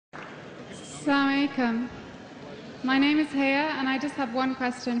Assalamu alaikum. My name is Haya and I just have one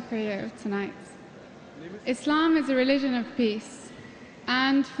question for you tonight. Islam is a religion of peace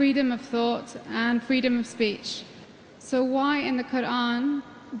and freedom of thought and freedom of speech. So why in the Quran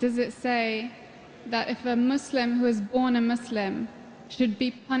does it say that if a Muslim who is born a Muslim should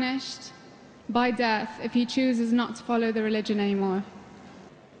be punished by death if he chooses not to follow the religion anymore?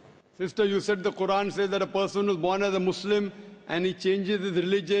 Sister, you said the Quran says that a person who is born as a Muslim and he changes his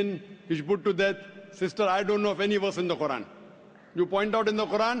religion, he should put to death. Sister, I don't know of any verse in the Quran. You point out in the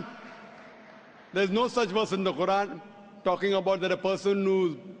Quran, there is no such verse in the Quran talking about that a person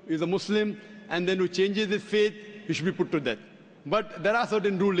who is a Muslim and then who changes his faith, he should be put to death. But there are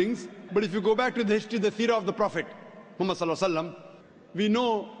certain rulings. But if you go back to the history, the seerah of the Prophet, Muhammad Sallallahu Alaihi Wasallam, we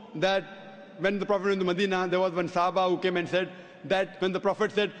know that when the Prophet went to Medina, there was one Sahaba who came and said that when the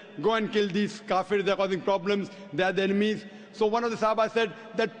Prophet said, go and kill these kafirs, they are causing problems, they are the enemies. So one of the Sahaba said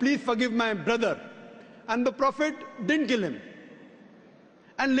that please forgive my brother. And the Prophet didn't kill him.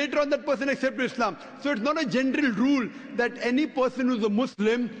 And later on that person accepted Islam. So it's not a general rule that any person who's a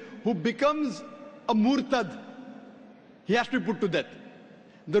Muslim who becomes a murtad, he has to be put to death.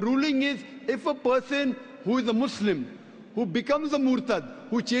 The ruling is if a person who is a Muslim, who becomes a murtad,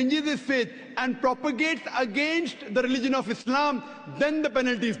 who changes his faith and propagates against the religion of Islam, then the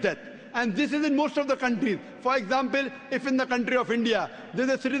penalty is death. And this is in most of the countries. For example, if in the country of India, there's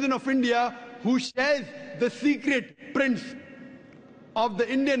a citizen of India who shares the secret prints of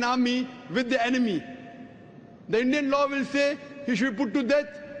the Indian army with the enemy, the Indian law will say he should be put to death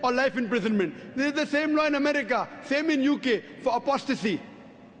or life imprisonment. This is the same law in America, same in UK for apostasy.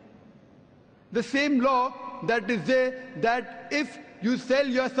 The same law that is there that if you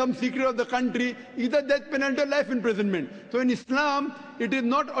sell some secret of the country, either death penalty or life imprisonment. So in Islam, it is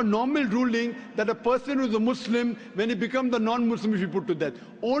not a normal ruling that a person who is a Muslim, when he becomes a non-Muslim, should be put to death.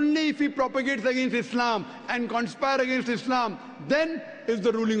 Only if he propagates against Islam and conspires against Islam, then is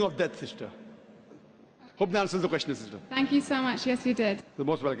the ruling of death, sister. Hope that answers the question, sister. Thank you so much. Yes, you did. You're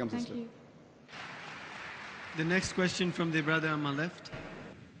most welcome, Thank sister. you. The next question from the brother on my left.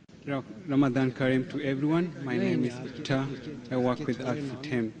 Ramadan Kareem to everyone. My name is Victor. I work with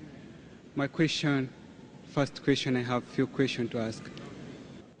Al-Futem. My first question, I have a few questions to ask.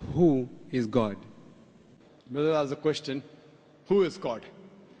 Who is God? Brother asked the question, who is God?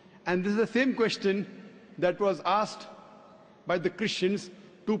 And this is the same question that was asked by the Christians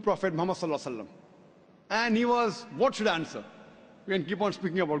to Prophet Muhammad Sallallahu Alaihi Wasallam. And he was, what should I answer? We can keep on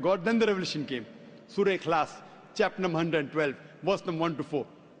speaking about God. Then the revelation came. Surah Ikhlas, chapter number 112, verse number 1 to 4.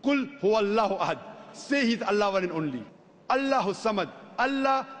 Kul huwa Allahu ahad. Say He is Allah one and only. Allahu samad.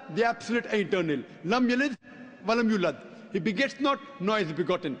 Allah the absolute and eternal. Lam yalid walam yulad. He begets not, nor is he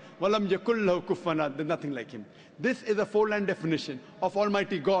begotten. Walam yakul lahu kufuwan ahad. There's nothing like him. This is a four-line definition of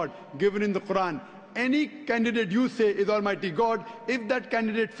Almighty God given in the Quran. Any candidate you say is Almighty God, if that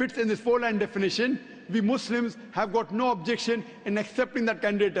candidate fits in this four-line definition, we Muslims have got no objection in accepting that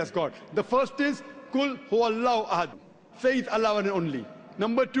candidate as God. The first is Kul huwa Allahu ahad. Say He is Allah one and only.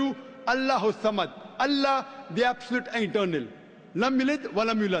 Number two, Allahu samad. Allah the absolute and eternal. Lam yalid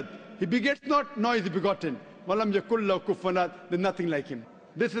walam yulad. He begets not, nor is he begotten. Walam yakul lahu kufuwan ahad. There's nothing like him.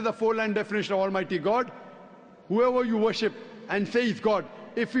 This is a four-line definition of Almighty God. Whoever you worship and say is God,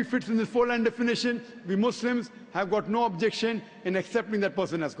 if he fits in this four-line definition, we Muslims have got no objection in accepting that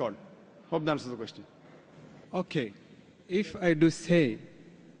person as God. Hope that answers the question. Okay, if I do say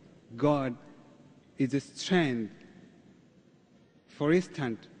God is a strength, for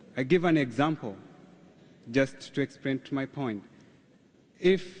instance, I give an example just to explain to my point.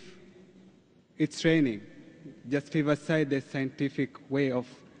 If it's raining, just leave aside the scientific way of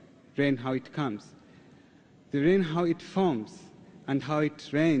rain, how it comes. The rain, how it forms, and how it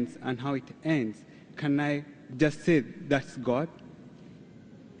rains, and how it ends. Can I just say that's God?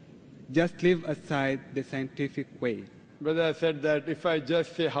 Just leave aside the scientific way. Brother, I said that if I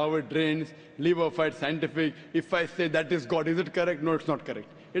just say how it rains, leave aside scientific, if I say that is God, is it correct? No, it's not correct.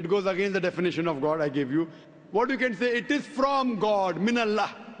 It goes against the definition of God I gave you. What you can say, it is from God, min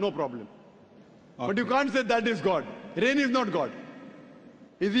Allah, no problem. Okay. But you can't say that is God. Rain is not God.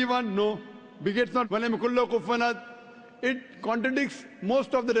 Is he one? No. Begets not. It contradicts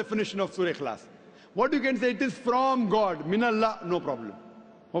most of the definition of Surah Ikhlas. What you can say, it is from God, min Allah, no problem.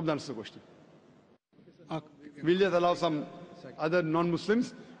 Hope that answers the question. Okay. We'll just allow some other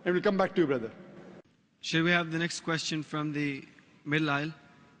non-Muslims and we'll come back to you, brother. Shall we have the next question from the middle aisle?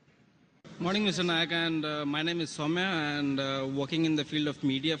 Morning, Mr. Naik, and my name is Soumya, and working in the field of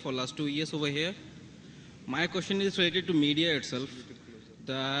media for last 2 years over here. My question is related to media itself.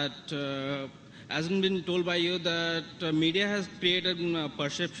 That as has been told by you that media has created a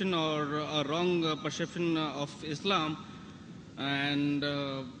perception or a wrong perception of Islam, and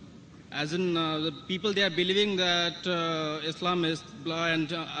as in the people, they are believing that Islam is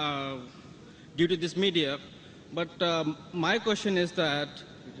blind due to this media. But my question is that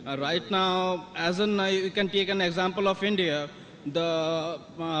right now, as in you can take an example of India, the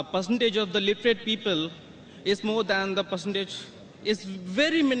percentage of the literate people is more than the percentage, is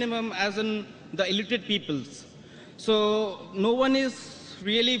very minimum as in the illiterate peoples. So no one is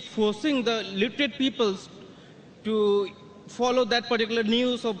really forcing the literate peoples to follow that particular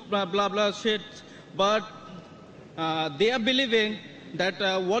news of blah blah shit, but they are believing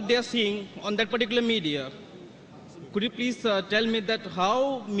that what they are seeing on that particular media. Could you please tell me that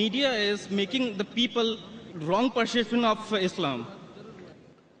how media is making the people wrong perception of Islam?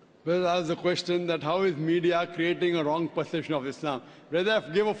 Well, I asked the question that how is media creating a wrong perception of Islam? Whether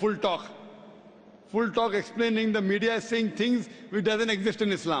I've give a full talk explaining the media is saying things which doesn't exist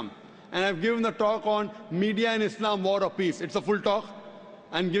in Islam. And I've given the talk on media and Islam, war or peace. It's a full talk.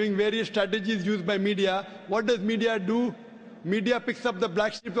 And giving various strategies used by media. What does media do? Media picks up the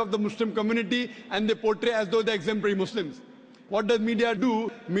black sheep of the Muslim community and they portray as though they're exemplary Muslims. What does media do?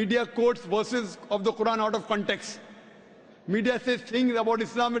 Media quotes verses of the Quran out of context. Media says things about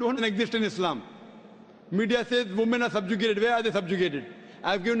Islam that don't exist in Islam. Media says women are subjugated. Where are they subjugated?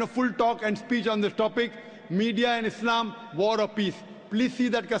 I've given a full talk and speech on this topic, media and Islam, war or peace. Please see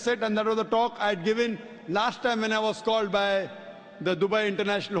that cassette, and that was the talk I had given last time when I was called by the Dubai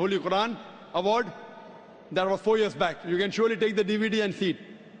International Holy Quran Award. That was 4 years back. You can surely take the DVD and see it,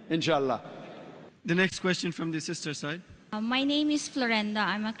 inshallah. The next question from the sister side. My name is Florenda.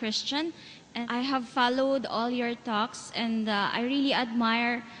 I'm a Christian, and I have followed all your talks, and I really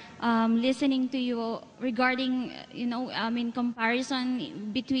admire listening to you regarding, in comparison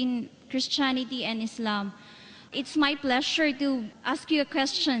between Christianity and Islam. It's my pleasure to ask you a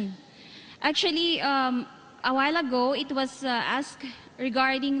question. Actually, a while ago, it was asked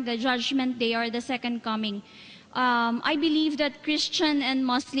regarding the Judgment Day or the Second Coming. I believe that Christian and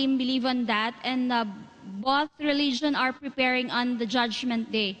Muslim believe on that, and both religions are preparing on the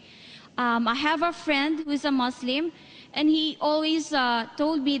Judgment Day. I have a friend who is a Muslim, and he always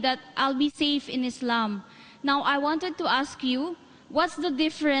told me that I'll be safe in Islam. Now, I wanted to ask you, what's the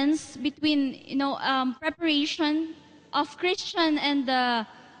difference between, preparation of Christian and the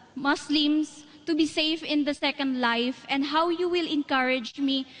Muslims to be safe in the second life, and how you will encourage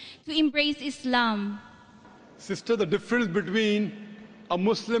me to embrace Islam? Sister, the difference between a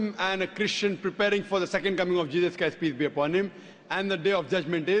Muslim and a Christian preparing for the second coming of Jesus Christ, peace be upon him, and the day of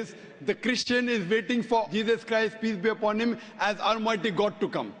judgment is, the Christian is waiting for Jesus Christ, peace be upon him, as Almighty God to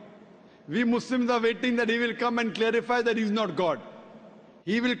come. We Muslims are waiting that he will come and clarify that he is not God.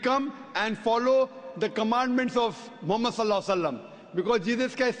 He will come and follow the commandments of Muhammad sallallahu alaihi wasallam. Because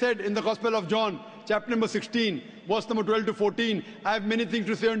Jesus Christ said in the Gospel of John, chapter number 16, verse number 12 to 14, I have many things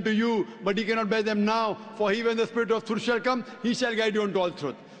to say unto you, but ye cannot bear them now. For he, when the Spirit of truth shall come, he shall guide you unto all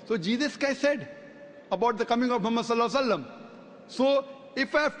truth. So Jesus Christ said about the coming of Muhammad sallallahu alaihi wasallam. So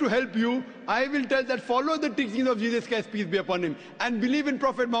if I have to help you, I will tell that follow the teachings of Jesus Christ, peace be upon him, and believe in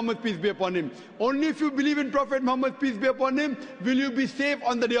Prophet Muhammad, peace be upon him. Only if you believe in Prophet Muhammad, peace be upon him, will you be safe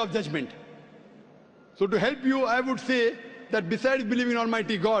on the day of judgment. So to help you, I would say that besides believing in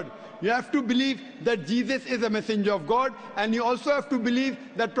Almighty God, you have to believe that Jesus is a messenger of God, and you also have to believe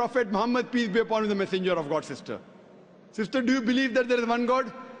that Prophet Muhammad, peace be upon him, is the messenger of God, sister. Sister, do you believe that there is one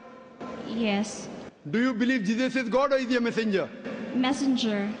God? Yes. Do you believe Jesus is God or is he a messenger?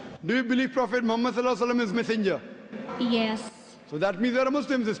 Messenger. Do you believe Prophet Muhammad sallallahu alaihi wasallam is messenger? Yes. So that means you are a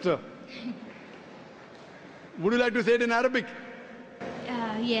Muslim, sister. Would you like to say it in Arabic?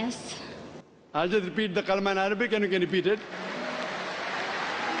 Yes. I'll just repeat the kalma in Arabic and you can repeat it.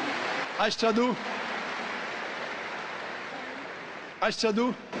 Ashhadu.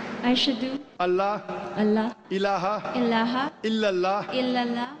 Ashhadu. Ashhadu. Allah. Allah. Ilaha. Ilaha. Illallah.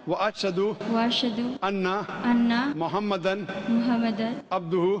 Illallah. Wa ashhadu. Wa ashhadu. Anna. Anna. Muhammadan. Muhammadan.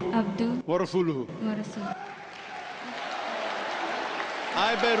 Abduhu. Abdu. Wa rasuluhu. Wa Rasul.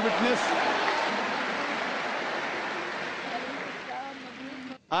 I bear witness.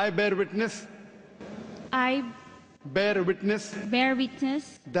 I bear witness. I Bear witness bear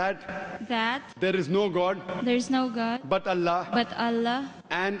witness that that there is no God there is no God but Allah,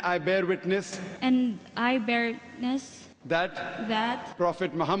 and I bear witness and I bear witness that that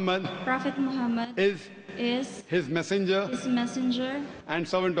Prophet Muhammad is his messenger and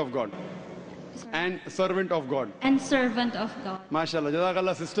servant of God. And servant of God. And servant of God. MashaAllah.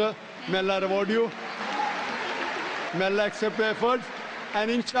 Jazakallah, sister. May Allah reward you. May Allah accept your efforts. And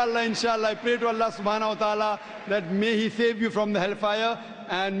inshallah, I pray to Allah subhanahu wa ta'ala that may He save you from the hellfire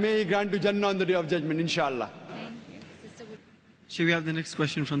and may He grant you Jannah on the Day of Judgment, inshallah. Thank you. Should we have the next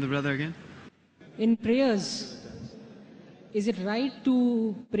question from the brother again? In prayers, is it right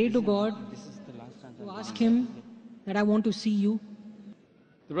to pray to God, to ask Him that I want to see you?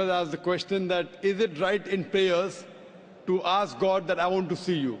 The brother asked the question that, is it right in prayers to ask God that I want to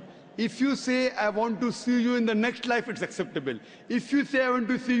see you? If you say, I want to see you in the next life, it's acceptable. If you say, I want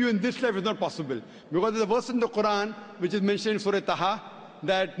to see you in this life, it's not possible. Because there's a verse in the Quran, which is mentioned in Surah Taha,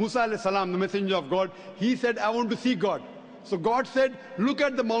 that Musa alayhi salam, the messenger of God, he said, I want to see God. So God said, look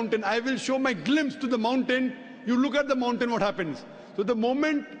at the mountain. I will show my glimpse to the mountain. You look at the mountain, what happens? So the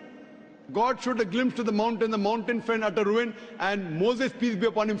moment God showed a glimpse to the mountain fell utter ruin, and Moses, peace be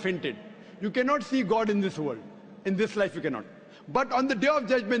upon him, fainted. You cannot see God in this world. In this life you cannot. But on the Day of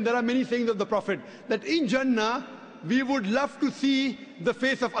Judgment, there are many sayings of the Prophet that in Jannah, we would love to see the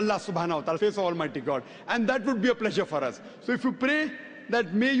face of Allah subhanahu wa ta'ala, face of Almighty God. And that would be a pleasure for us. So if you pray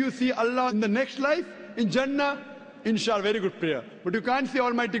that may you see Allah in the next life, in Jannah, inshallah, very good prayer. But you can't see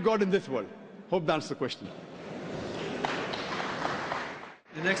Almighty God in this world. Hope that answers the question.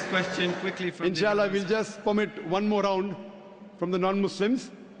 The next question quickly from Inshallah, we'll just permit one more round from the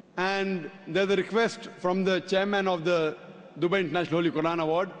non-Muslims. And there's a request from the chairman of the Dubai International Holy Quran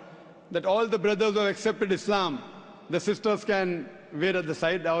Award that all the brothers who have accepted Islam, the sisters can wait at the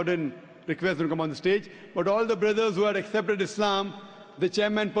side. I wouldn't request them to come on the stage. But all the brothers who had accepted Islam, the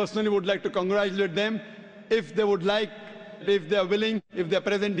chairman personally would like to congratulate them. If they would like, if they are willing, if they are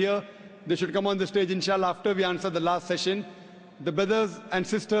present here, they should come on the stage, inshallah, after we answer the last session. The brothers and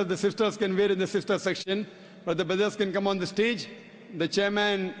sisters, the sisters can wait in the sister section, but the brothers can come on the stage. The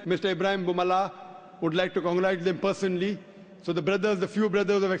chairman, Mr. Ibrahim Bumala, would like to congratulate them personally. So the brothers, the few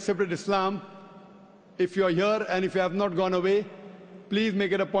brothers who have accepted Islam, if you are here and if you have not gone away, please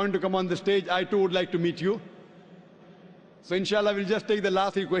make it a point to come on the stage. I too would like to meet you. So inshallah, we'll just take the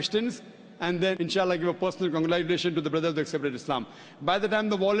last 3 questions and then inshallah give a personal congratulation to the brothers who accepted Islam. By the time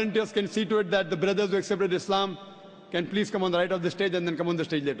the volunteers can see to it that the brothers who accepted Islam can please come on the right of the stage and then come on the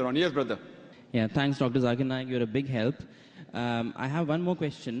stage later on. Yes, brother. Yeah, thanks, Dr. Zakir Naik. You're a big help. I have one more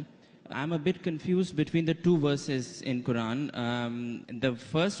question. I'm a bit confused between the 2 verses in Quran. The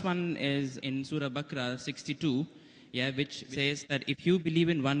first one is in Surah Baqarah 62, which says that if you believe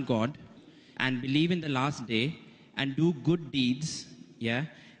in one God and believe in the last day and do good deeds,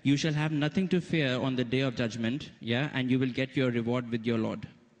 you shall have nothing to fear on the day of judgment, and you will get your reward with your Lord.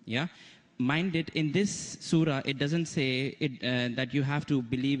 Mind it, in this surah, it doesn't say that you have to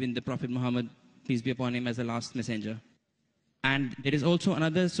believe in the Prophet Muhammad, peace be upon him, as the last messenger. And there is also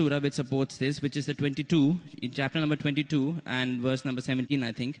another surah which supports this, which is the 22, in chapter number 22 and verse number 17,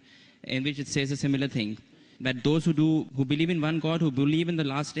 I think, in which it says a similar thing, that those who believe in one God, who believe in the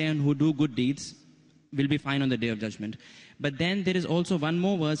last day and who do good deeds will be fine on the day of judgment. But then there is also one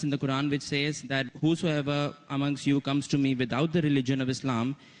more verse in the Quran which says that whosoever amongst you comes to me without the religion of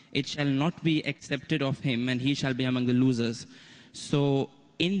Islam, it shall not be accepted of him and he shall be among the losers. So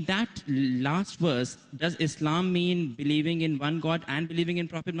in that last verse, does Islam mean believing in one God and believing in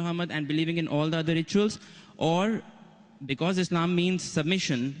Prophet Muhammad and believing in all the other rituals? Or because Islam means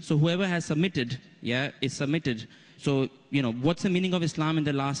submission, so whoever has submitted, is submitted. So, what's the meaning of Islam in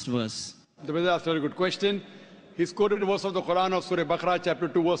the last verse? The brother asked a very good question. He's quoted a verse of the Quran of Surah Baqarah, chapter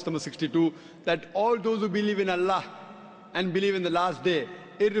 2, verse number 62, that all those who believe in Allah and believe in the last day,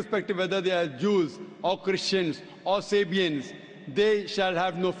 irrespective whether they are Jews or Christians or Sabians, they shall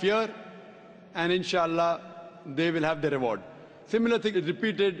have no fear, and inshallah, they will have the reward. Similar thing is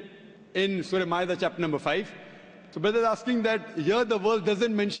repeated in Surah Ma'idah, chapter number 5. So brother is asking that here the verse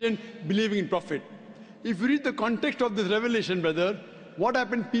doesn't mention believing in Prophet. If you read the context of this revelation, brother, what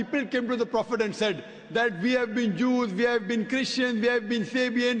happened? People came to the Prophet and said that we have been Jews, we have been Christians, we have been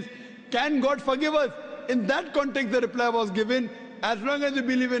Sabians. Can God forgive us? In that context, the reply was given, as long as you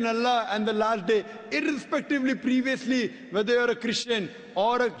believe in Allah and the last day, irrespectively previously, whether you're a Christian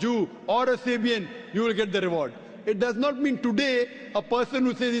or a Jew or a Sabian, you will get the reward. It does not mean today a person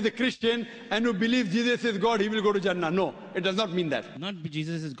who says he's a Christian and who believes Jesus is God, he will go to Jannah. No, it does not mean that. Not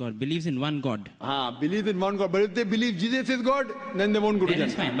Jesus is God, believes in one God. Believes in one God. But if they believe Jesus is God, then they won't go to Jannah.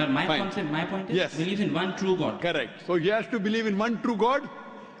 That is fine, but my point is, believes in one true God. Correct. So he has to believe in one true God.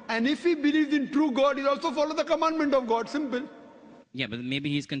 And if he believes in true God, he also follows the commandment of God. Simple. Yeah, but maybe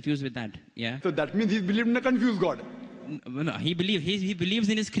he's confused with that. So that means he's believed in a confused God. No, he believes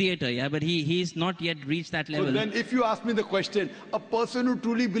in his creator, but he's not yet reached that level. So then if you ask me the question, a person who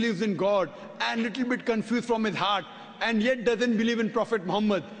truly believes in God and little bit confused from his heart, and yet doesn't believe in Prophet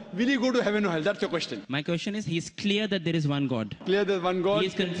Muhammad, will he go to heaven or hell? That's your question. My question is, he's clear that there is one God. Clear there's one God. He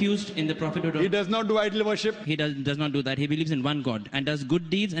is confused in the prophethood. He does not do idol worship. He does not do that. He believes in one God and does good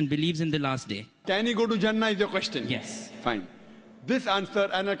deeds and believes in the last day. Can he go to Jannah is your question? Yes. Fine. This answer,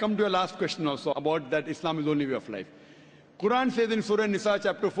 and I'll come to your last question also about that Islam is the only way of life. Quran says in Surah Nisa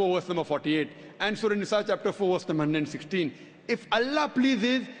chapter 4 verse number 48 and Surah Nisa chapter 4 verse number 116, if Allah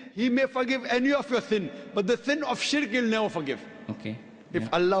pleases, He may forgive any of your sin, but the sin of shirk He'll never forgive. Okay.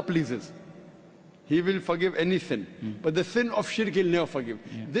 If Allah pleases, He will forgive any sin, but the sin of shirk He'll never forgive.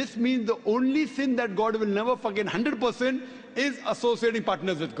 This means the only sin that God will never forgive 100% is associating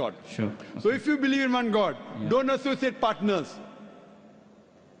partners with God. Sure. Okay. So if you believe in one God, don't associate partners,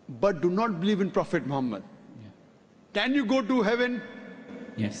 but do not believe in Prophet Muhammad. Can you go to heaven?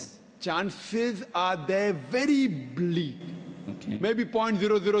 Yes. Chances are there very bleak. Okay. Maybe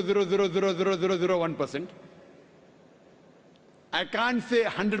 0.000000001%. I can't say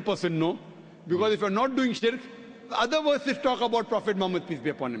 100% no, because if you're not doing shirk, the other verses talk about Prophet Muhammad, peace be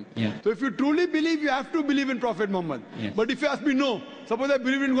upon him. Yeah. So if you truly believe, you have to believe in Prophet Muhammad. Yes. But if you ask me no, suppose I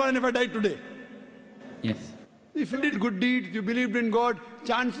believe in God and if I die today. Yes. If you did good deeds, you believed in God,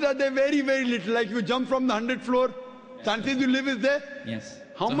 chances are there very, very little. Like you jump from the 100th floor, chances you live is there. Yes.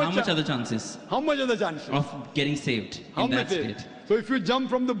 How so much how much are the chances How much are the chances? of getting saved How in that much state? So if you jump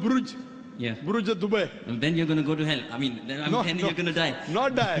from the Burj, Yeah. Burj of Dubai, Well, then you're going to go to hell. I mean, you're going to die.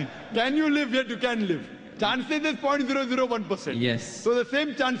 not die. Can you live? Yet you can live. Chances is 0.001%. Yes. So the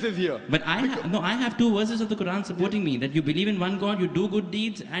same chances here. But I have two verses of the Quran supporting me, that you believe in one God, you do good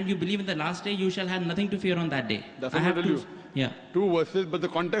deeds, and you believe in the last day, you shall have nothing to fear on that day. That's I what I have tell two. you. Yeah. Two verses, but the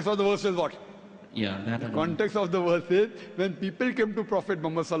context of the verse is what? Yeah. That I The don't context of the verse is when people came to Prophet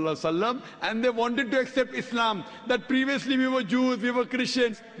Muhammad sallallahu alaihi wasallam and they wanted to accept Islam, that previously we were Jews, we were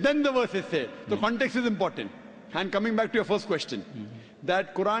Christians, then the verse is said. The context is important. And coming back to your first question,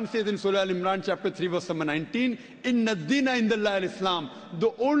 that Quran says in Surah Al-Imran chapter 3 verse number 19, Inna Dina Indallah al-Islam, the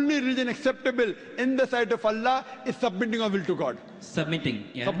only religion acceptable in the sight of Allah is submitting our will to God. Submitting.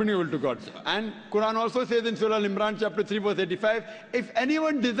 Yeah. Submitting your will to God. And Quran also says in Surah Al-Imran chapter 3 verse 85, if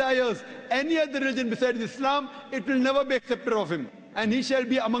anyone desires any other religion besides Islam, it will never be accepted of him, and he shall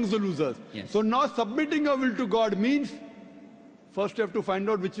be amongst the losers. Yes. So now submitting your will to God means, first you have to find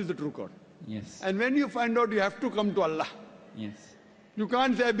out which is the true God. Yes. And when you find out, you have to come to Allah. Yes. You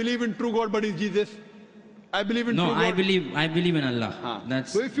can't say, I believe in true God, but it's Jesus. I believe in No, true God. I believe in Allah.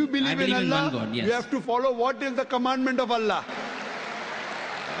 That's, So if you believe in Allah, one God, yes. you have to follow what is the commandment of Allah.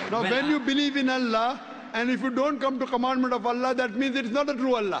 Now Well, when you believe in Allah, and if you don't come to commandment of Allah, that means it's not a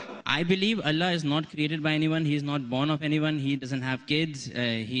true Allah. I believe Allah is not created by anyone. He is not born of anyone. He doesn't have kids.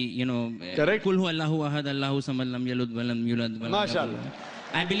 Correct. Kul hu Allahu ahad, Allahu samad, lam yalud wa lam yulad wa lam yakul MashaAllah. lahu.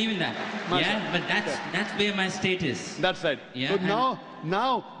 I believe in that. Yeah, but that's where my state is. That's right. Yeah, So and-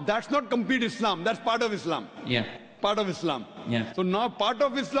 now that's not complete Islam. That's part of Islam. Yeah. Part of Islam. Yeah. So now part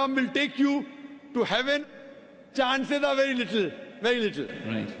of Islam will take you to heaven. Chances are very little. Very little.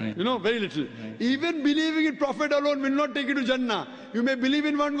 Right. Very little. Even believing in Prophet alone will not take you to Jannah. You may believe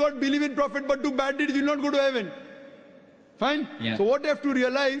in one God, believe in Prophet, but do bad deeds, you will not go to heaven. Fine? Yeah. So what you have to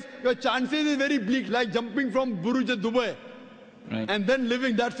realize, your chances is very bleak, like jumping from Burj of Dubai Right. and then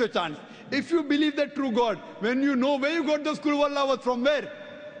living, that's your chance. If you believe that true God, when you know where you got the Qul Huwallahu was, from where?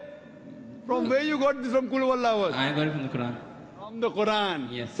 From where you got this from Qul Huwallahu was? I got it from the Quran. From the Quran.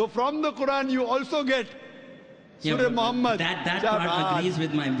 Yes. So from the Quran you also get Surah but Muhammad. That part agrees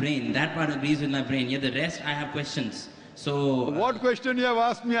with my brain. That part agrees with my brain. Yeah, the rest I have questions. So What question you have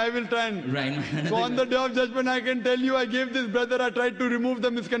asked me, I will try and... right. So on the day of judgment, I can tell you, I gave this brother, I tried to remove the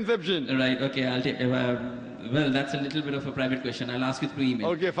misconception. Right. Okay. I'll take. Well, that's a little bit of a private question. I'll ask you through email.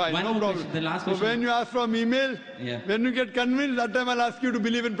 Okay, fine, One no more problem. question. The last So question. when you ask from email, Yeah. when you get convinced, that time I'll ask you to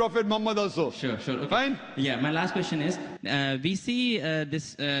believe in Prophet Muhammad also. Sure. Okay. Fine? Yeah. My last question is: we see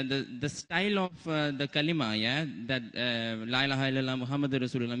the style of the kalima, yeah, that La ilaha illallah Muhammadur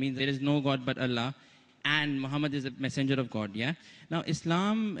Rasulullah means there is no God but Allah, and Muhammad is a messenger of God. Yeah. Now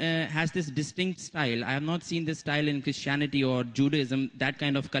Islam has this distinct style. I have not seen this style in Christianity or Judaism. That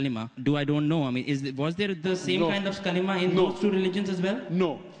kind of kalima. I don't know. I mean, was there the same No. kind of kalima in No. those two religions as well?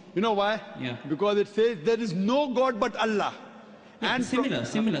 No. You know why? Yeah. Because it says there is no God but Allah. And similar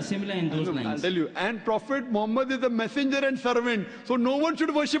in those I'll lines. tell you. And Prophet Muhammad is a messenger and servant. So no one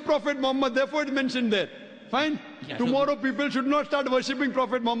should worship Prophet Muhammad. Therefore it's mentioned there. Fine? Yeah, so- Tomorrow people should not start worshipping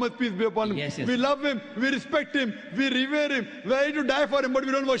Prophet Muhammad, peace be upon him. Yes. We love him, we respect him, we revere him, we are ready to die for him, but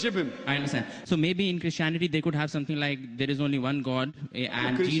we don't worship him. I understand. So maybe in Christianity they could have something like there is only one God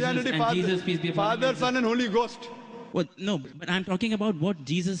and Christianity, Jesus, peace be upon him. Father, Son and Holy Ghost. Well, no, but I'm talking about what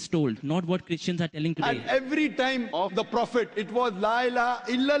Jesus told, not what Christians are telling today. At every time of the Prophet, it was La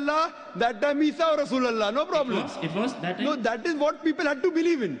ilaha illallah, that time Isa or Rasulallah, no problem. It was that time? No, that is what people had to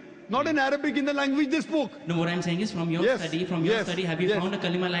believe in. Not in Arabic, in the language they spoke. No, what I'm saying is from your study, have you found a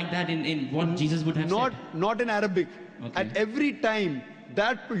kalima like that in what Jesus would have said? Not in Arabic. Okay. At every time,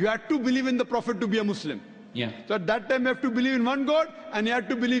 that you had to believe in the Prophet to be a Muslim. Yeah. So at that time you have to believe in one God, and you had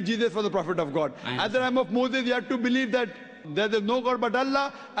to believe Jesus was the Prophet of God. At the time of Moses, you had to believe that there is no God but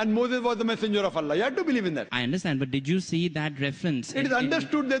Allah, and Moses was the messenger of Allah. You had to believe in that. I understand, but did you see that reference? It is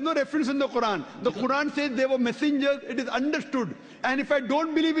understood. There's no reference in the Quran. The Quran says they were messengers. It is understood. And if I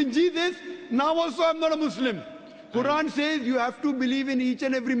don't believe in Jesus, now also I'm not a Muslim. Quran says you have to believe in each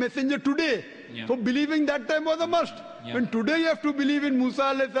and every messenger today. Yeah. So believing that time was a must. Yeah. When today you have to believe in Musa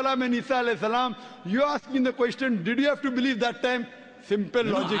alayhi salam and Isa alayhi salam, you're asking the question, did you have to believe that time? Simple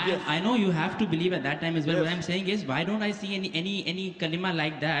logic, yes. I know you have to believe at that time as well. Yes. What I'm saying is, why don't I see any kalima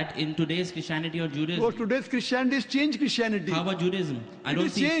like that in today's Christianity or Judaism? Oh, today's Christianity has changed Christianity. How about Judaism?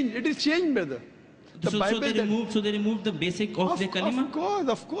 It is changed, brother. So they removed the basic of the kalima?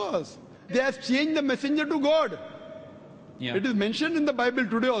 Of course. They have changed the messenger to God. Yeah. It is mentioned in the Bible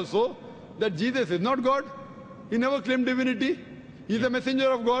today also that Jesus is not God. He never claimed divinity. He is a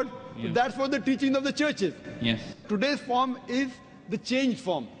messenger of God. Yeah. That's for the teaching of the churches. Yes. Today's form is the changed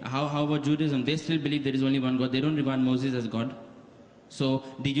form. How about Judaism? They still believe there is only one God. They don't regard Moses as God. So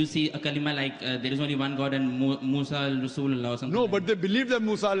did you see a kalima like there is only one God and Musa al-Rasulullah or something? No, but they believed that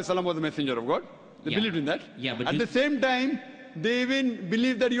Musa alayhi salam was the messenger of God. They believed in that. Yeah, but at the same time, they even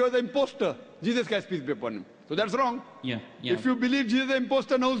believed that he was the imposter. Jesus Christ, peace be upon him. So that's wrong. Yeah. If you believe Jesus is the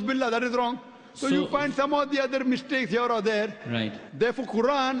imposter, nauz billah, that is wrong. So you find some of the other mistakes here or there. Right. Therefore,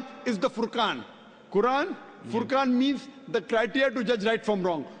 Quran is the Furqan. Furqan means the criteria to judge right from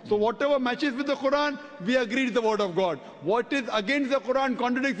wrong. So whatever matches with the Quran, we agree is the word of God. What is against the Quran,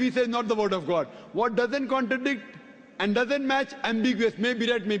 contradicts, we say not the word of God. What doesn't contradict and doesn't match, ambiguous, may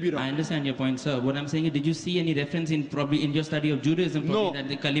be right, may be wrong. I understand your point, sir. What I'm saying is, did you see any reference probably in your study of Judaism, that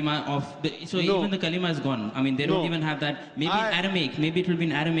the kalima of even the kalima is gone? I mean, they don't even have that. Maybe in Aramaic. Maybe it will be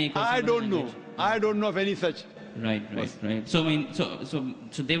in Aramaic. I don't know. I don't know of any such. Right. So I mean,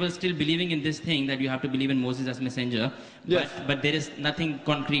 so they were still believing in this thing that you have to believe in Moses as messenger. Yes. But there is nothing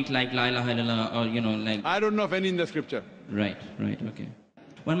concrete like La ilaha illallah or like. I don't know of any in the scripture. Right. Okay.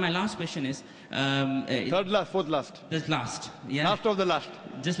 Well, my last question is... third last, fourth last. Just last. Yeah. Last of the last.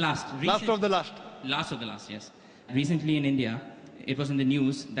 Just last. Last of the last. Last of the last, yes. Recently in India, it was in the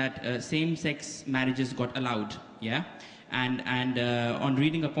news that same-sex marriages got allowed, yeah? And on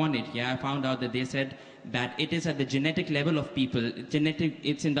reading upon it, I found out that they said that it is at the genetic level of people.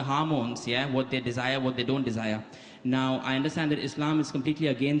 It's in the hormones, what they desire, what they don't desire. Now, I understand that Islam is completely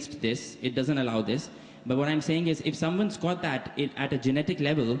against this. It doesn't allow this. But what I'm saying is, if someone's got that at a genetic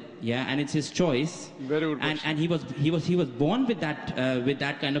level, and it's his choice, very good question. and he was born with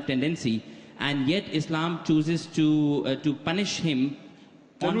that kind of tendency, and yet Islam chooses to punish him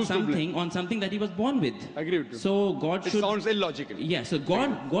on something that he was born with. I agree with you. So God it sounds illogical. Yeah. So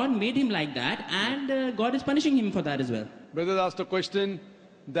God made him like that, and God is punishing him for that as well. Brother asked a question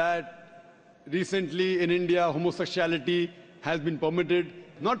that recently in India homosexuality has been permitted,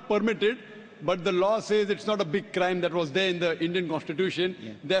 not permitted. But the law says it's not a big crime that was there in the Indian constitution.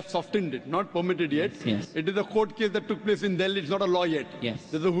 Yeah. They have softened it, not permitted yet. Yes. It is a court case that took place in Delhi. It's not a law yet. Yes.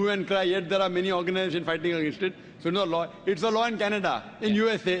 There's a hue and cry, yet there are many organizations fighting against it. So it's not a law. It's a law in Canada, in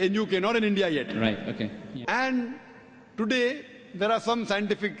USA, in UK, not in India yet. Right, okay. Yeah. And today, there are some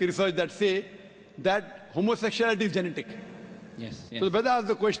scientific research that say that homosexuality is genetic. Yes. So the brother asked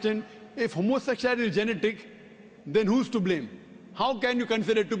the question, if homosexuality is genetic, then who's to blame? How can you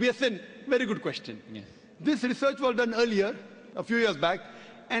consider it to be a sin? Very good question. Yes. This research was done earlier, a few years back,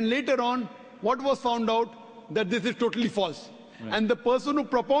 and later on, what was found out that this is totally false. Right. And the person who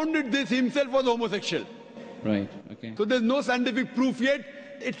propounded this himself was homosexual. Right, okay. So there's no scientific proof yet.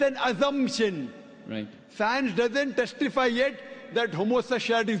 It's an assumption. Right. Science doesn't testify yet that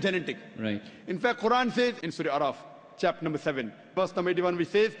homosexuality is genetic. Right. In fact, Quran says in Surah Araf, chapter number 7, verse number 81, which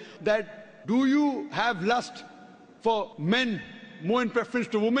says that, do you have lust for men more in preference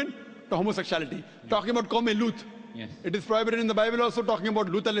to women? To homosexuality. Yes. Talking about Qawm Lut. Yes. It is prohibited in the Bible also, talking about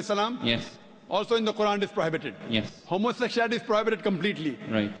Lut alayhi salam. Yes. Also in the Quran it is prohibited. Yes. Homosexuality is prohibited completely.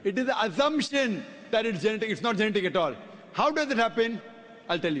 Right. It is an assumption that it's genetic. It's not genetic at all. How does it happen?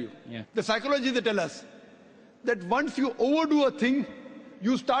 I'll tell you. Yeah. The psychology, they tell us that once you overdo a thing,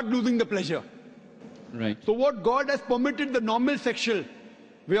 you start losing the pleasure. Right. So what God has permitted the normal sexual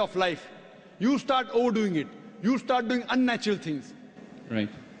way of life, you start overdoing it. You start doing unnatural things. Right.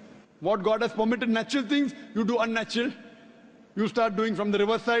 What God has permitted natural things, you do unnatural. You start doing from the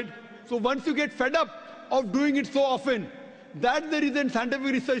reverse side. So once you get fed up of doing it so often, that's the reason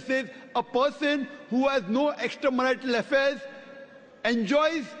scientific research says a person who has no extramarital affairs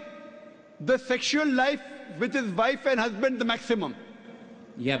enjoys the sexual life with his wife and husband the maximum.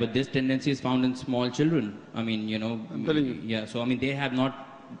 Yeah, but this tendency is found in small children. I mean, you know. I'm telling you. Yeah, so I mean, they have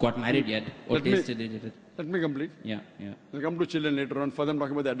not got married yet or tasted it. Let me complete. Yeah, yeah. We'll come to children later on. First, I'm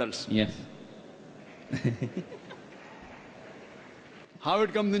talking about the adults. Yes. How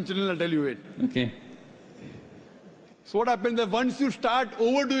it comes in children, I'll tell you it. Okay. So what happens is once you start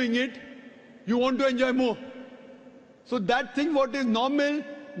overdoing it, you want to enjoy more. So that thing what is normal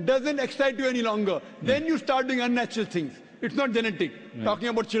doesn't excite you any longer. Then you start doing unnatural things. It's not genetic. Talking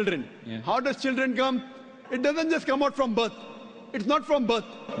about children. How does children come? It doesn't just come out from birth. It's not from birth.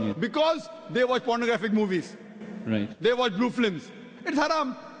 Because they watch pornographic movies. Right. They watch blue films. It's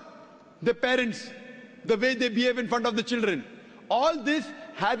haram. The parents, the way they behave in front of the children. All this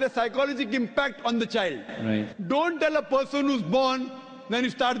has a psychological impact on the child. Right. Don't tell a person who's born, then he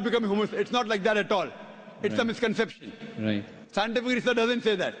starts becoming homosexual. It's not like that at all. It's a misconception. Right. Scientific research doesn't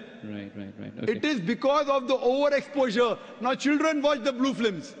say that. Right. Okay. It is because of the overexposure. Now children watch the blue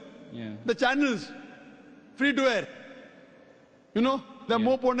films. Yeah. The channels, free to air. You know, there are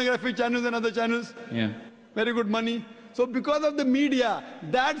more pornographic channels than other channels. Yeah. Very good money. So because of the media,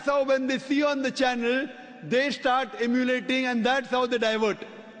 that's how when they see on the channel, they start emulating and that's how they divert.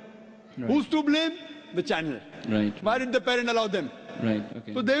 Right. Who's to blame? The channel. Right. Why did the parent allow them? Right,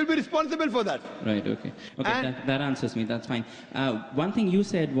 okay. So they will be responsible for that. Right, okay. Okay, that answers me, that's fine. One thing you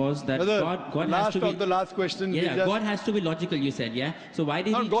said was that Brother, God has to be... the last question. Yeah, God has to be logical, you said, yeah? So why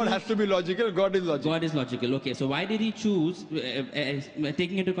did he God has to be logical, God is logical. God is logical, okay. So why did he choose,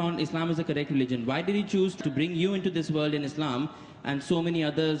 taking into account Islam is the correct religion, why did he choose to bring you into this world in Islam and so many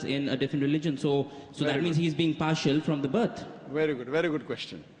others in a different religion? So that means he's being partial from the birth. Very good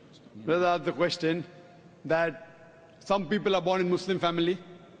question. Brother asked the question that some people are born in Muslim family,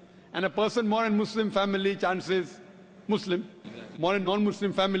 and a person born in Muslim family, chances Muslim. Born in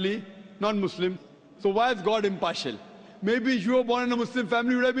non-Muslim family, non-Muslim. So why is God impartial? Maybe if you were born in a Muslim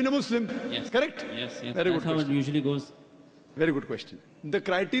family, you would have been a Muslim. Yes. Correct? Yes. Very That's good how it usually goes. Very good question. The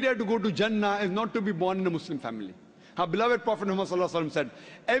criteria to go to Jannah is not to be born in a Muslim family. Our beloved Prophet Muhammad said,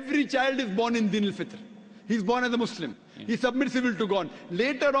 every child is born in Din al-Fitr. He's born as a Muslim. He submits his will to God.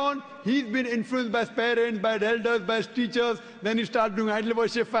 Later on, he's been influenced by his parents, by his elders, by his teachers. Then he starts doing idol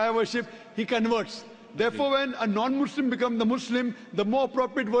worship, fire worship. He converts. Therefore, when a non-Muslim becomes the Muslim, the more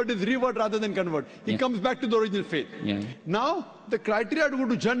appropriate word is revert rather than convert. He comes back to the original faith. Now, the criteria to go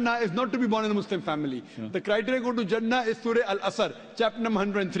to Jannah is not to be born in a Muslim family. The criteria to go to Jannah is Surah Al-Asr, chapter number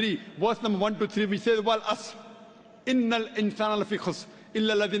 103, verse number 1 to 3, which says, Wal Asr, Innal insana lafi khusr.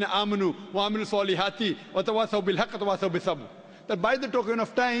 Illa alladhina amanu wa amilu salihati wa tawasaw bil haqq wa tawasaw bis sabr. That by the token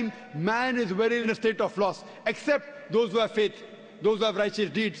of time, man is very in a state of loss, except those who have faith, those who have righteous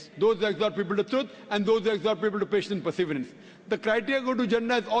deeds, those who exhort people to truth, and those who exhort people to patience and perseverance. The criteria to go to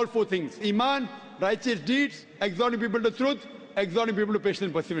Jannah is all four things: Iman, righteous deeds, exhorting people to truth, exhorting people to patience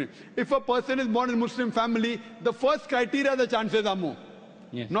and perseverance. If a person is born in a Muslim family, the first criteria, the chances are more.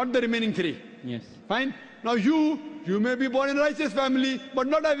 Not the remaining three. Yes. Fine? Now you may be born in a righteous family, but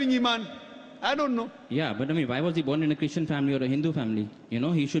not having Iman. I don't know. Yeah, but I mean, why was he born in a Christian family or a Hindu family? You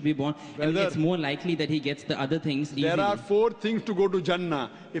know, he should be born. I mean, it's more likely that he gets the other things easily. There are four things to go to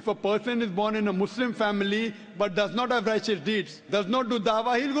Jannah. If a person is born in a Muslim family, but does not have righteous deeds, does not do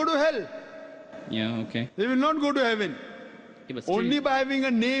dawah, he'll go to hell. Yeah, okay. He will not go to heaven. Only by having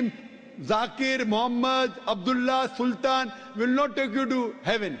a name, Zakir, Muhammad, Abdullah, Sultan, will not take you to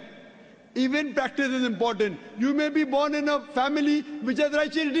heaven. Even practice is important. You may be born in a family which has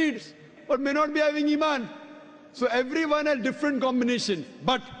righteous deeds, but may not be having Iman. So everyone has different combinations.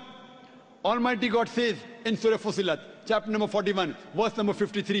 But Almighty God says in Surah Fusilat, chapter number 41, verse number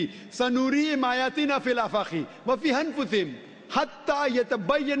 53, Sanuri mayatina fil afaqi wa fi anfusihim hatta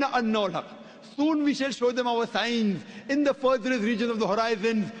yatabayyana annahu al-haq. Soon we shall show them our signs in the furthest regions of the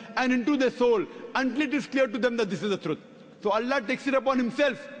horizons and into their soul until it is clear to them that this is the truth. So Allah takes it upon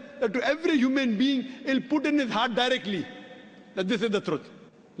himself that to every human being, he'll put in his heart directly that this is the truth.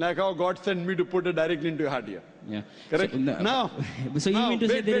 Like how God sent me to put it directly into your heart here. Yeah. Correct? So you mean to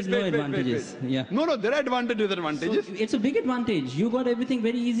say there is no advantages? Yeah. No, there are advantages. So it's a big advantage. You got everything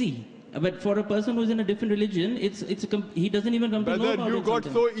very easy. But for a person who's in a different religion, he doesn't even come to know about it. You got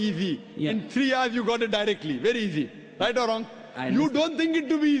so easy. In 3 hours, you got it directly. Very easy. Right or wrong? You don't think it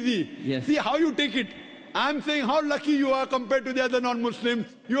to be easy. Yes. See how you take it. I'm saying how lucky you are compared to the other non-Muslims.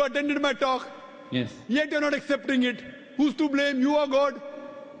 You attended my talk. Yes. Yet you're not accepting it. Who's to blame? You or God?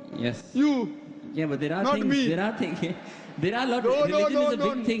 Yes. You. Yeah, but there are Not things. me. There are things. There are a lot. No, Religion no, is a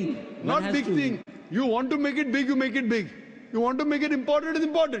no, big thing. One not has big to- thing. You want to make it big, you make it big. You want to make it important, it's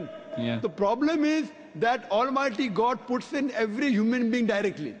important. Yeah. The problem is that Almighty God puts in every human being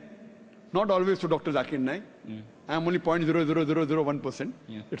directly. Not always to Dr. Zakir Naik. I am only 0.00001%.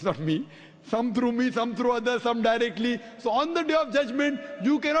 Yeah. It's not me. Some through me, some through others, some directly. So on the day of judgment,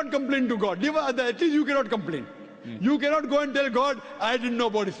 you cannot complain to God. At least you cannot complain. You cannot go and tell God, I didn't know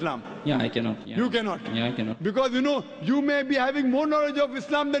about Islam. Yeah, I cannot. Yeah. You cannot. Yeah, I cannot. Because you may be having more knowledge of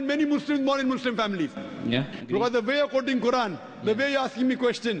Islam than many Muslims born in Muslim families. Yeah. Agree. Because the way you're quoting Quran, the way you're asking me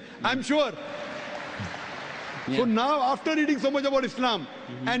question, I'm sure. Yeah. So now, after reading so much about Islam,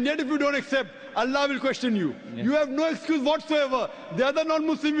 and yet if you don't accept, Allah will question you. Yeah. You have no excuse whatsoever. The other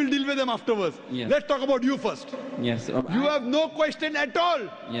non-Muslim will deal with them afterwards. Yeah. Let's talk about you first. Yes. You have no question at all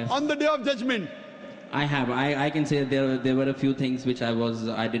Yes. on the day of judgment. I have. I can say there were a few things which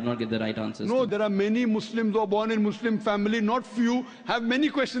I did not get the right answers No, to. there are many Muslims who are born in Muslim family, not few, have many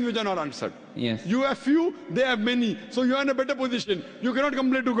questions which are not answered. Yes. You have few, they have many. So you are in a better position. You cannot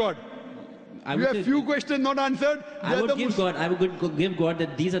complain to God. I You would have say- few questions not answered. I would give God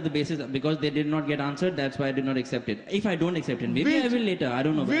that these are the bases because they did not get answered. That's why I did not accept it. If I don't accept it, maybe I will later. I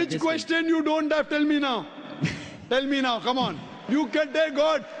don't know. but Which just- question you don't have? Tell me now. Tell me now. Come on. You can tell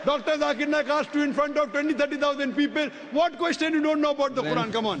God, Dr. Zakir Naik asked you in front of 20, 30,000 people. What question you don't know about the Well,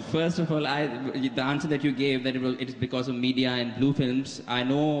 Quran? Come on. First of all, the answer that you gave that it is because of media and blue films. I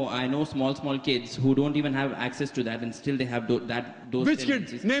know small kids who don't even have access to that, and still they have those. Which kids?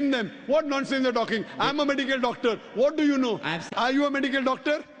 tendencies. Name them. What nonsense you're talking? I'm a medical doctor. What do you know? Are you a medical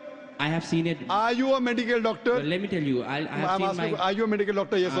doctor? I have seen it. Are you a medical doctor? Well, let me tell you, I have I'm seen asking, my. are you a medical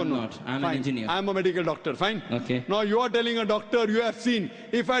doctor? Yes or I'm no? not. I'm Fine. an engineer. I'm a medical doctor. Fine. Okay. Now you are telling a doctor you have seen.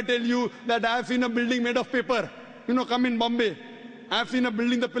 If I tell you that I have seen a building made of paper, come in Bombay. I have seen a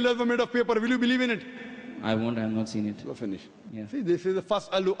building, the pillars were made of paper. Will you believe in it? I won't. I have not seen it. So finish. Yeah. See, this is the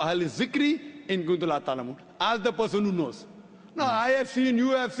first alu ahli zikri in kuntul ta'lamun. Ask the person who knows. No, I have seen,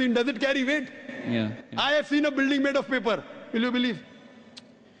 you have seen. Does it carry weight? Yeah. I have seen a building made of paper. Will you believe?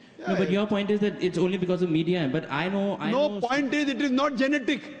 No, but your point is that it's only because of media. But I know. No, point is it is not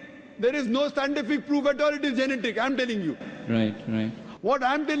genetic. There is no scientific proof at all. It is genetic. I'm telling you. Right. What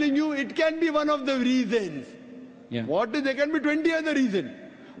I'm telling you, it can be one of the reasons. Yeah. There can be 20 other reasons.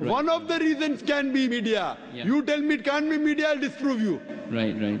 Right. One of the reasons can be media. Yeah. You tell me it can't be media, I'll disprove you.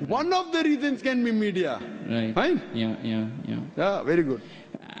 Right. One of the reasons can be media. Right. Fine? Yeah. Yeah, very good.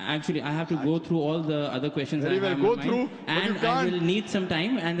 Actually, I have to go through all the other questions. Very I well, have in go my through, mind, but you and I can't. will need some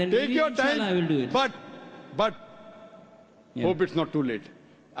time, and then Take maybe your inshallah time. I will do it. But Yeah. hope it's not too late.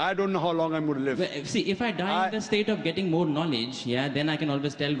 I don't know how long I'm going to live. Well, see, if I die in the state of getting more knowledge, then I can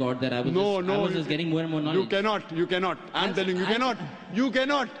always tell God that I was just getting more and more knowledge. You cannot. I'm telling you, you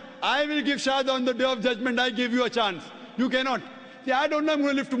cannot. I will give Shahada on the day of judgment. I give you a chance. You cannot. See, I don't know I'm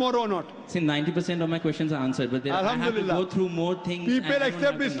going to live tomorrow or not. See, 90% of my questions are answered, but I have to go through more things. People and I don't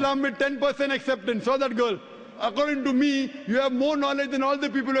accept have to know. Islam with 10% acceptance. So that girl. According to me, you have more knowledge than all the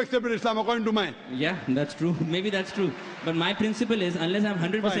people who accepted Islam, according to mine. Yeah, that's true. Maybe that's true. But my principle is, unless I'm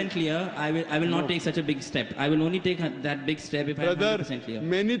 100% Fine. clear, I will not take such a big step. I will only take that big step if I'm Brother, 100% clear.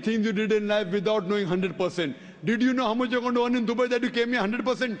 many things you did in life without knowing 100%. Did you know how much you're going to earn in Dubai that you came here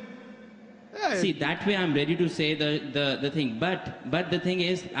 100%? Yeah. See, that way I'm ready to say the thing. But the thing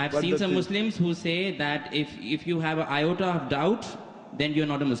is, I've seen some Muslims who say that if you have an iota of doubt, then you're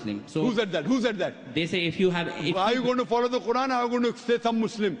not a Muslim. So Who said that? Who said that? They say if you have... Are you going to follow the Quran or are you going to say some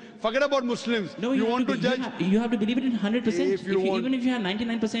Muslim? Forget about Muslims. No, you want to judge? You have to believe it in 100%. Even if you have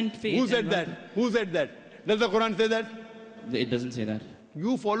 99% faith. Who said that? Who said that? Does the Quran say that? It doesn't say that.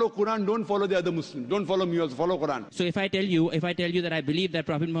 You follow Quran, don't follow the other Muslims. Don't follow me also, follow Quran. So if I tell you that I believe that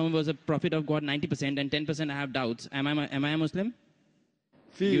Prophet Muhammad was a prophet of God 90% and 10% I have doubts, am I a Muslim?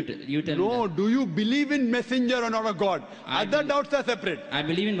 See, you tell me that. do you believe in messenger or not a God? Other doubts are separate. I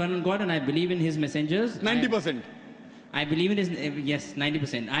believe in one God and I believe in his messengers. 90%. I believe in his, yes,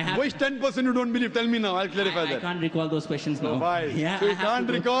 90%. Which 10% you don't believe? Tell me now, I'll clarify that. I can't recall those questions now. Why? Yeah, so you can't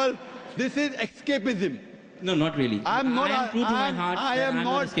recall? This is escapism. No, not really. I am true to my heart. I am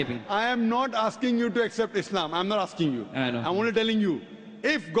not escaping. I am not asking you to accept Islam. I'm not asking you. I know. I'm only telling you,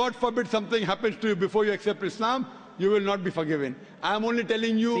 if God forbid something happens to you before you accept Islam, you will not be forgiven. I'm only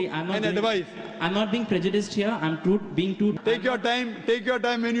telling you an advice. I'm not being prejudiced here. I'm being true. Take your time. Take your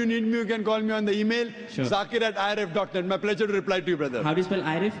time. When you need me, you can call me on the email. Sure. Zakir@irf.net. My pleasure to reply to you, brother. How do you spell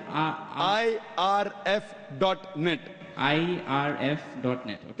IRF? IRF.net.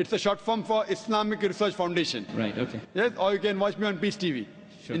 IRF.net. Okay. It's a short form for Islamic Research Foundation. Right, okay. Yes, or you can watch me on Peace TV.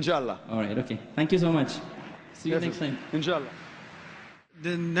 Sure. Inshallah. All right, okay. Thank you so much. See you next time. Inshallah.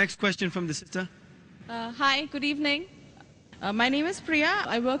 The next question from the sister. Hi, good evening. My name is Priya.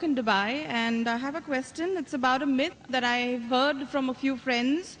 I work in Dubai, and I have a question. It's about a myth that I've heard from a few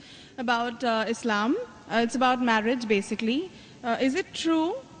friends about Islam. It's about marriage, basically. Is it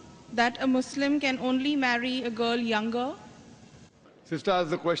true that a Muslim can only marry a girl younger? Sister asked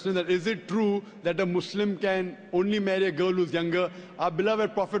the question that is it true that a Muslim can only marry a girl who's younger? Our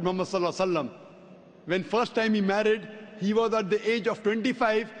beloved Prophet Muhammad Sallallahu Alaihi Wasallam, when first time he married, he was at the age of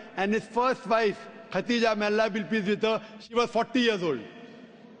 25, and his first wife, Khatija, may Allah be pleased with her, she was 40 years old.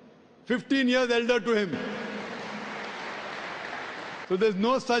 15 years elder to him. So there's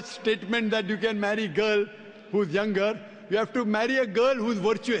no such statement that you can marry a girl who's younger. You have to marry a girl who's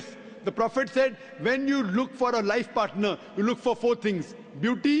virtuous. The Prophet said, when you look for a life partner, you look for 4 things: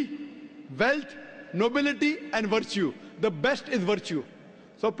 beauty, wealth, nobility, and virtue. The best is virtue.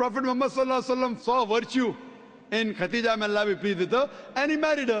 So Prophet Muhammad Sallallahu Alaihi Wasallam saw virtue in Khatija, may Allah be pleased with her, and he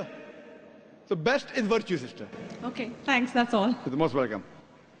married her. So best is virtue, sister. Okay, thanks, that's all. You're most welcome.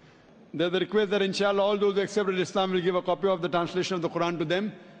 There's a request that inshallah all those who accepted Islam will give a copy of the translation of the Quran to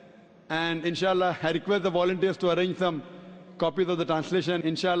them. And inshallah, I request the volunteers to arrange some copies of the translation.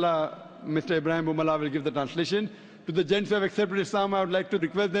 Inshallah, Mr. Ibrahim Bumala will give the translation. To the gents who have accepted Islam, I would like to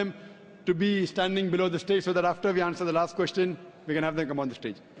request them to be standing below the stage so that after we answer the last question, we can have them come on the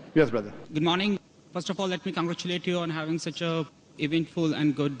stage. Yes, brother. Good morning. First of all, let me congratulate you on having such a eventful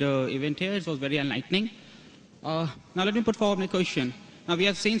and good event here. It was very enlightening. Now let me put forward my question. Now we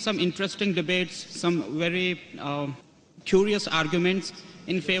have seen some interesting debates, some very curious arguments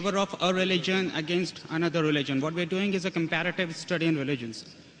in favor of a religion against another religion. What we're doing is a comparative study in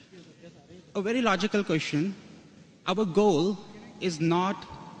religions. A very logical question. Our goal is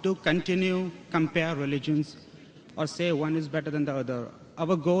not to continue compare religions or say one is better than the other.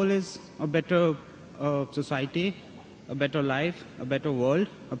 Our goal is a better society, a better life, a better world,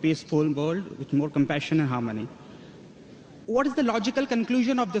 a peaceful world with more compassion and harmony. What is the logical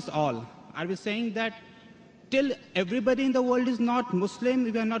conclusion of this all? Are we saying that till everybody in the world is not Muslim,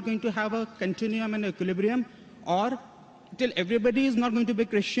 we are not going to have a continuum and equilibrium? Or till everybody is not going to be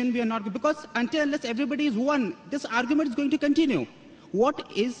Christian, we are not, because unless everybody is one, this argument is going to continue.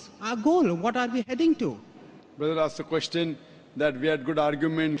 What is our goal? What are we heading to? Brother asked the question that we had good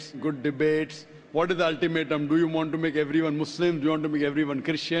arguments, good debates. What is the ultimatum? Do you want to make everyone Muslims? Do you want to make everyone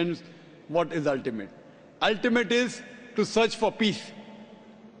Christians? What is ultimate? Ultimate is to search for peace.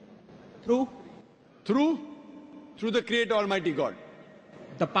 Through the Creator Almighty God.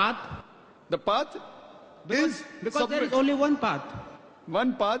 The path? The path is... Because there is only one path.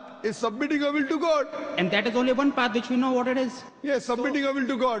 One path is submitting your will to God. And that is only one path which we know what it is. Yes, submitting your will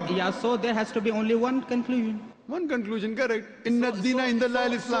to God. Yeah, so there has to be only one conclusion. One conclusion, correct. Inna dina indallah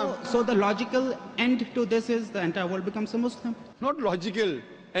al-Islam. So the logical end to this is the entire world becomes a Muslim. Not logical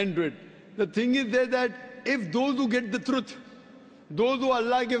end to it. The thing is there that if those who get the truth, those who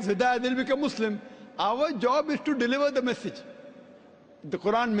Allah gives hidayah, they'll become Muslim. Our job is to deliver the message. The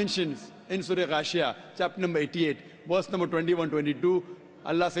Quran mentions in Surah Ghashiyah, chapter number 88, verse number 21-22,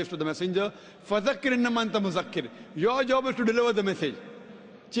 Allah says to the messenger, فَذَكِّرْ إِنَّمَا أَنْتَ مُذَكِّرْ. Your job is to deliver the message.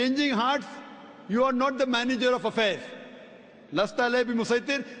 Changing hearts, you are not the manager of affairs. Lasta alayhi bi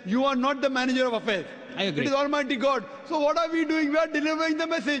musaitir, you are not the manager of affairs. I agree. It is Almighty God. So what are we doing? We are delivering the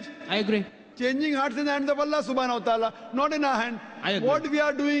message. I agree. Changing hearts in the hands of Allah subhanahu wa ta'ala, not in our hand. I agree. What we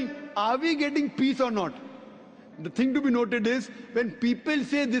are doing, are we getting peace or not? The thing to be noted is, when people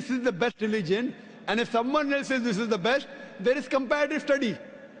say this is the best religion, and if someone else says this is the best, there is comparative study.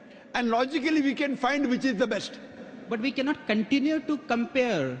 And logically we can find which is the best. But we cannot continue to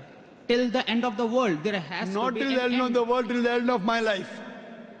compare till the end of the world. There has not to be till the end of the world, till the end of my life.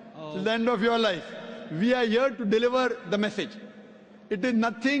 Oh. Till the end of your life. We are here to deliver the message. It is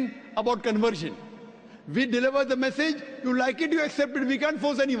nothing about conversion. We deliver the message, you like it, you accept it. We can't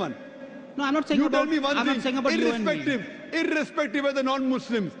force anyone. No, I'm not saying you about, tell me one I'm thing, not saying about irrespective of the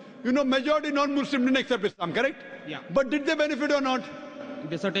non-Muslims. You know, majority non-Muslims didn't accept Islam, correct? Yeah. But did they benefit or not?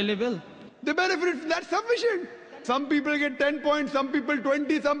 They certainly will. They benefit, that's sufficient. Some people get 10 points, some people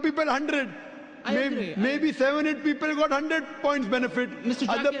 20, some people 100. Maybe 7, 8 people got 100 points benefit.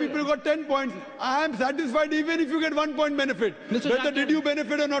 Other people got 10 points. I am satisfied even if you get 1 point benefit. Whether did you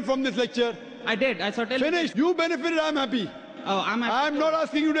benefit or not from this lecture? I did. I certainly finished. You benefited, I am happy. Oh, I'm happy. I am not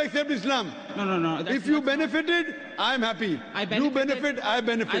asking you to accept Islam. No. If you benefited, I am happy. You benefit, I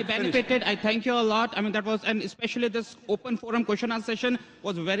benefit. I benefited. Finished. I thank you a lot. I mean, that was, and especially this open forum question answer session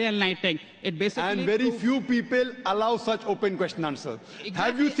was very enlightening. It basically. And very few people allow such open question answer. Exactly.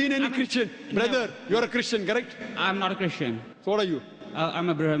 Have you seen any Christian? Brother, you're a Christian, correct? I'm not a Christian. So what are you? I'm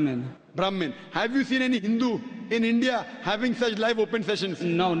a Brahmin. Brahmin. Have you seen any Hindu in India having such live open sessions?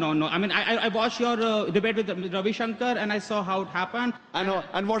 No. I mean, I watched your debate with Ravi Shankar and I saw how it happened. I know.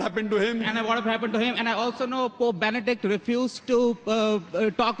 And what happened to him? And what happened to him. And I also know Pope Benedict refused to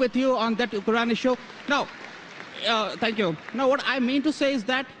talk with you on that Quran issue. Now, thank you. Now, what I mean to say is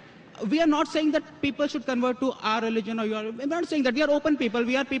that we are not saying that people should convert to our religion or your. We're not saying that. We are open people.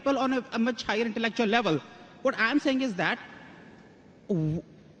 We are people on a much higher intellectual level. What I'm saying is that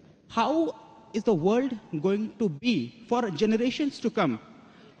how is the world going to be for generations to come?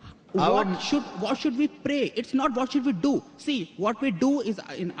 What should we pray? It's not what should we do. See, what we do is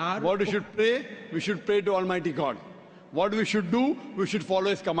in our... What we should pray? We should pray to Almighty God. What we should do? We should follow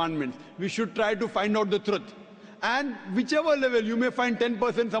His commandments. We should try to find out the truth. And whichever level, you may find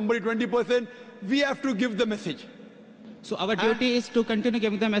 10%, somebody 20%, we have to give the message. So our duty is to continue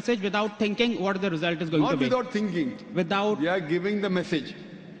giving the message without thinking what the result is going to be. Not without thinking. We are giving the message.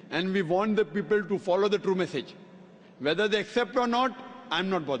 And we want the people to follow the true message. Whether they accept or not, I'm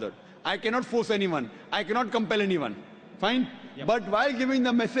not bothered. I cannot force anyone. I cannot compel anyone. Fine? Yep. But while giving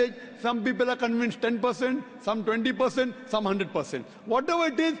the message, some people are convinced 10%, some 20%, some 100%. Whatever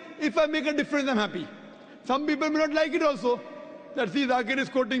it is, if I make a difference, I'm happy. Some people may not like it also. That see, Zakir is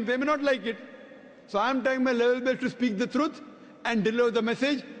quoting, they may not like it. So I'm trying my level best to speak the truth and deliver the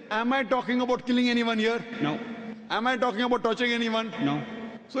message. Am I talking about killing anyone here? No. Am I talking about torturing anyone? No.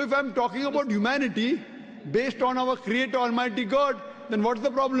 So if I'm talking about humanity based on our Creator Almighty God, then what's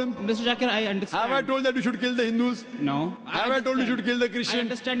the problem? Mr. Zakir, I understand. Have I told that you should kill the Hindus? No. Have I told you should kill the Christians? I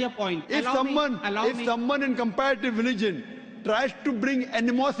understand your point. If someone in comparative religion tries to bring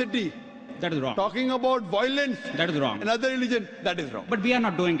animosity, that is wrong. Talking about violence, that is wrong. In other religion, that is wrong. But we are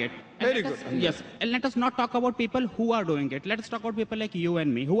not doing it. Very good. Yes. And let us not talk about people who are doing it. Let us talk about people like you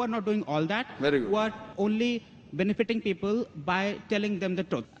and me, who are not doing all that. Very good. Who are only benefiting people by telling them the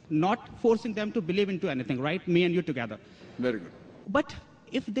truth, not forcing them to believe into anything, right? Me and you together. Very good. But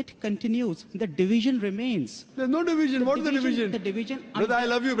if that continues, the division remains. There's no division. What is the division? The division. Brother, I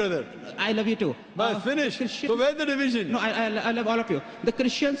love you, brother. I love you too. But finish. So where's the division? No, I love all of you. The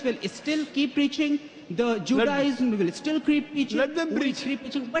Christians will still keep preaching. The Judaism will still keep preaching. Let them preach. Keep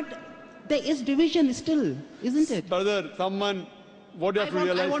preaching. But there is division still, isn't it? Brother, what do you have to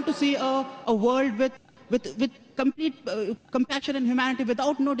realize? I want to see a world with complete compassion and humanity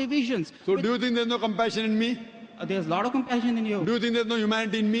without no divisions. So do you think there's no compassion in me? There's a lot of compassion in you. Do you think there's no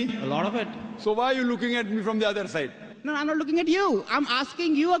humanity in me? A lot of it. So why are you looking at me from the other side? No, I'm not looking at you. I'm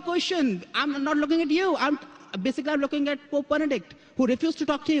asking you a question. I'm not looking at you. I'm looking at Pope Benedict, who refused to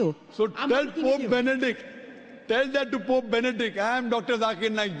talk to you. So tell Pope Benedict, tell that to Pope Benedict, I am Dr.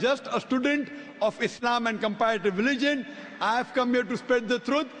 Zakir Naik, just a student of Islam and comparative religion. I have come here to spread the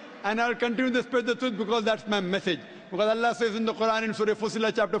truth, and I'll continue to spread the truth because that's my message. Because Allah says in the Quran in Surah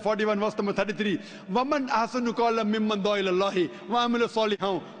Fussilat chapter 41 verse number 33, وَمَنْ أَحْسَنُ قَوْلًا مِمَّنْ دَعَا إِلَى اللَّهِ وَعَمِلَ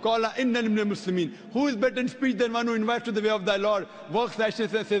صَالِحًا قَالَ إِنَّنِي مِنَ الْمُسْلِمِينَ. Who is better in speech than one who invites to the way of thy Lord, works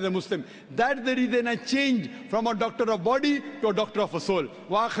righteousness, says a Muslim. That's the reason I changed from a doctor of body to a doctor of a soul.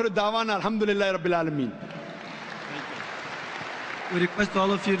 وَآخِرُ دَعْوَانَا الْحَمْدُ لِلَّهِ رَبِّ الْعَالَمِينَ. We request all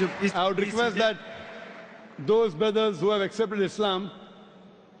of you to please... I would request that those brothers who have accepted Islam,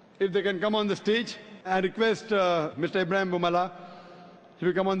 if they can come on the stage. I request Mr. Ibrahim Bumala, if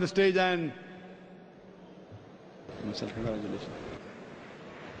you come on the stage and... Congratulations.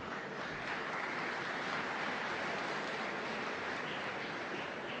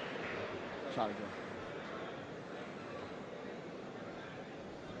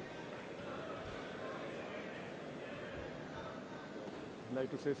 I'd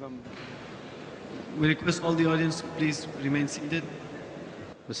like to say some... We request all the audience to please remain seated.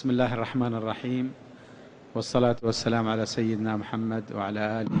 بسم الله الرحمن الرحيم والصلاة والسلام على سيدنا محمد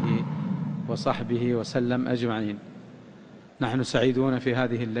وعلى آله وصحبه وسلم أجمعين. نحن سعيدون في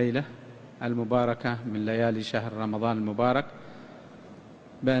هذه الليلة المباركة من ليالي شهر رمضان المبارك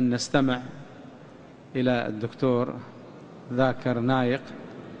بأن نستمع إلى الدكتور ذاكر نايق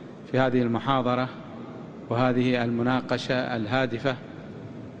في هذه المحاضرة وهذه المناقشة الهادفة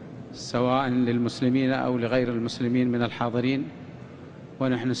سواء للمسلمين أو لغير المسلمين من الحاضرين.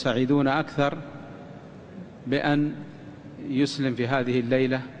 ونحن سعيدون أكثر بأن يسلم في هذه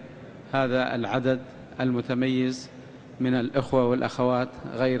الليلة هذا العدد المتميز من الإخوة والأخوات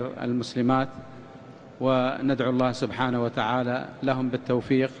غير المسلمات، وندعو الله سبحانه وتعالى لهم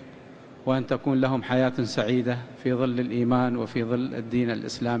بالتوفيق وأن تكون لهم حياة سعيدة في ظل الإيمان وفي ظل الدين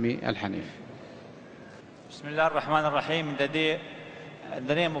الإسلامي الحنيف. بسم الله الرحمن الرحيم. In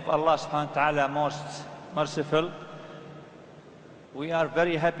the name of Allah subhanahu wa ta'ala, most merciful, we are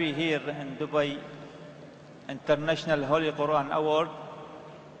very happy here in Dubai International Holy Quran Award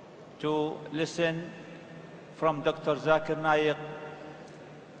to listen from Dr. Zakir Naik,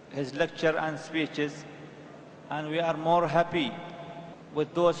 his lecture and speeches, and we are more happy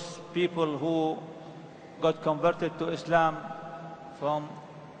with those people who got converted to Islam from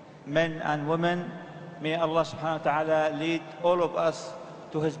men and women. May Allah subhanahu wa ta'ala lead all of us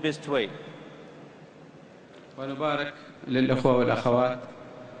to his best way. ونبارك للأخوة والأخوات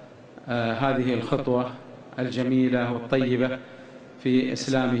هذه الخطوة الجميلة والطيبة في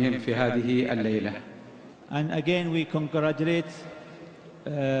إسلامهم في هذه الليلة. And again we congratulate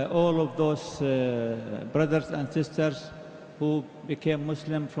all of those brothers and sisters who became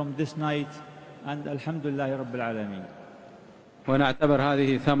Muslim from this night, and alhamdulillah rabbil alameen. ونعتبر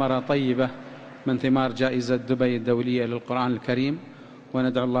هذه ثمرة طيبة من ثمار جائزة دبي الدولية للقرآن الكريم،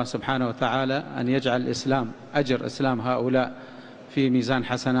 وندعو الله سبحانه وتعالى أن يجعل الإسلام أجر إسلام هؤلاء في ميزان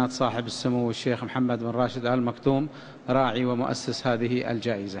حسنات صاحب السمو الشيخ محمد بن راشد آل مكتوم راعي ومؤسس هذه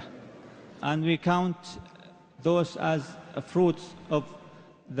الجائزة. And we count those as fruits of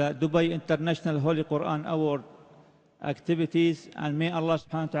the Dubai International Holy Quran Award activities, and may Allah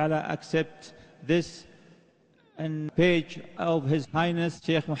subhanahu wa ta'ala accept this in page of His Highness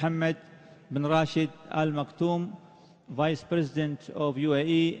Sheikh Mohammed bin Rashid Al Maktoum, Vice President of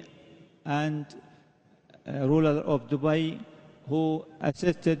UAE and ruler of Dubai, who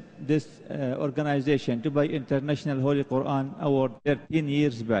assisted this organization, Dubai International Holy Quran Award, 13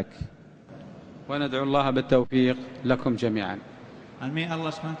 years back. وندعو الله بالتوفيق لكم جميعا. And may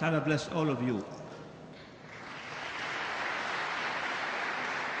Allah subhanahu wa ta'ala bless all of you.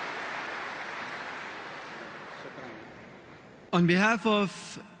 On behalf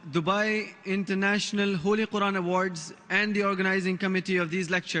of Dubai International Holy Quran Awards and the organizing committee of these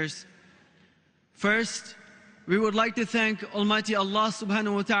lectures, first, we would like to thank Almighty Allah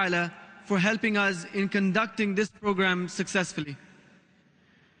subhanahu wa ta'ala for helping us in conducting this program successfully.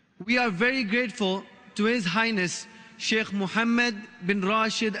 We are very grateful to His Highness Sheikh Mohammed bin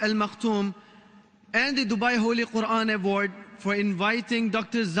Rashid Al Maktoum and the Dubai Holy Quran Award for inviting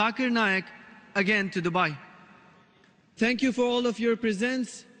Dr. Zakir Naik again to Dubai. Thank you for all of your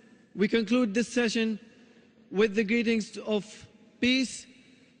presence. We conclude this session with the greetings of peace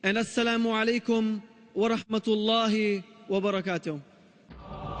and Assalamu alaikum wa rahmatullahi wa barakatuh.